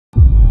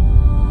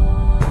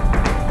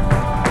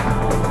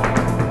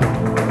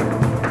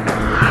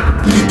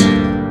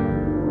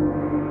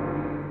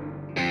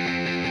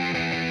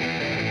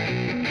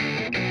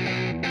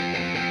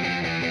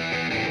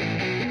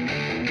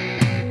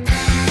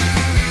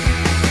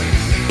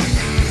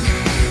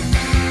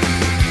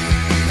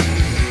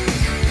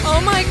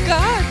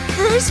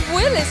Bruce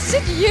Willis, is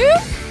it you?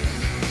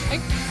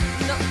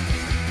 No,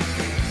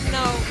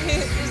 no,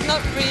 it's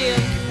not real.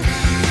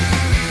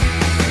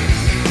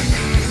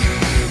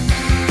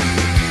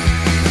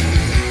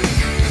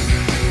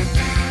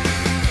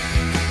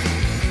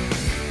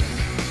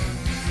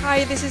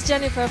 Hi, this is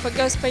Jennifer for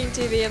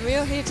GoSpainTV and we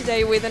are here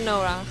today with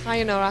Nora.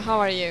 Hi Nora, how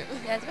are you?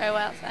 Yes, very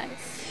well,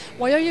 thanks.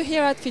 Why are you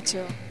here at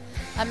FITUR?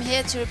 I'm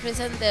here to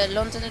represent the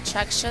London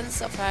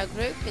attractions of our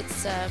group.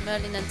 It's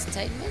Merlin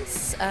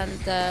Entertainments,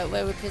 and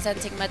we're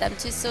representing Madame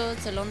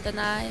Tussauds, the London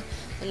Eye,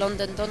 the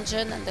London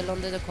Dungeon and the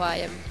London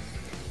Aquarium.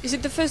 Is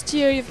it the first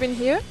year you've been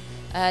here?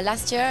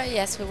 Last year,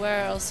 yes, we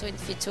were also in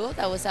FITUR.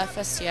 That was our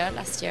first year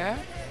last year,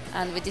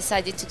 and we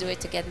decided to do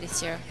it again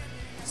this year.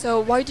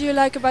 So why do you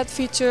like about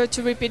FITUR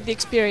to repeat the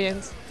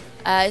experience?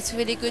 It's a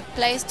really good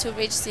place to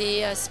reach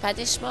the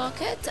Spanish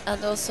market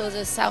and also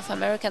the South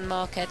American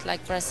market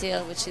like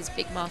Brazil, which is a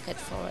big market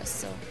for us.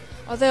 So.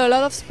 Are there a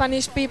lot of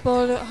Spanish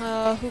people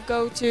who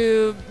go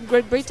to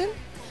Great Britain?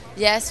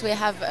 Yes, we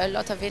have a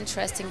lot of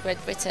interest in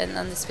Great Britain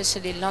and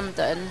especially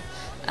London,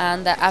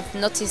 and I've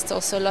noticed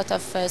also a lot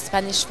of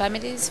Spanish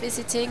families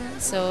visiting,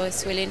 so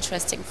it's really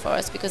interesting for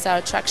us because our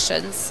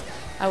attractions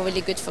are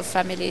really good for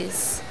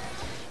families.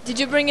 Did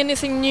you bring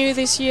anything new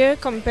this year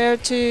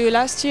compared to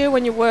last year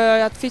when you were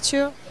at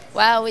FITUR?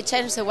 Well, we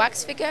changed the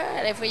wax figure,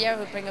 and every year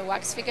we bring a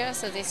wax figure,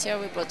 so this year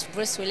we brought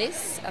Bruce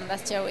Willis, and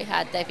last year we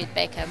had David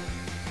Beckham.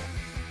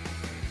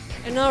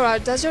 And Nora,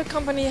 does your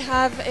company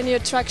have any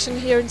attraction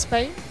here in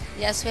Spain?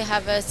 Yes, we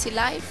have a sea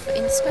life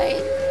in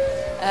Spain.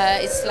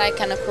 It's like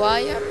an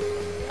aquarium,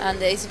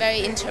 and it's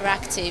very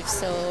interactive,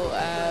 so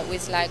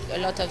with like a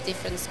lot of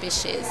different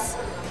species.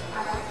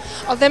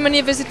 Are there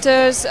many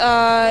visitors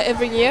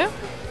every year?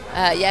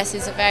 Yes,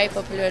 it's a very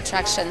popular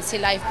attraction. Sea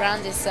Life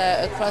brand is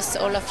across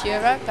all of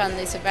Europe and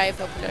it's a very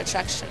popular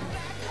attraction.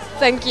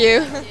 Thank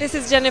you. This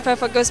is Jennifer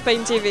for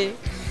GoSpainTV.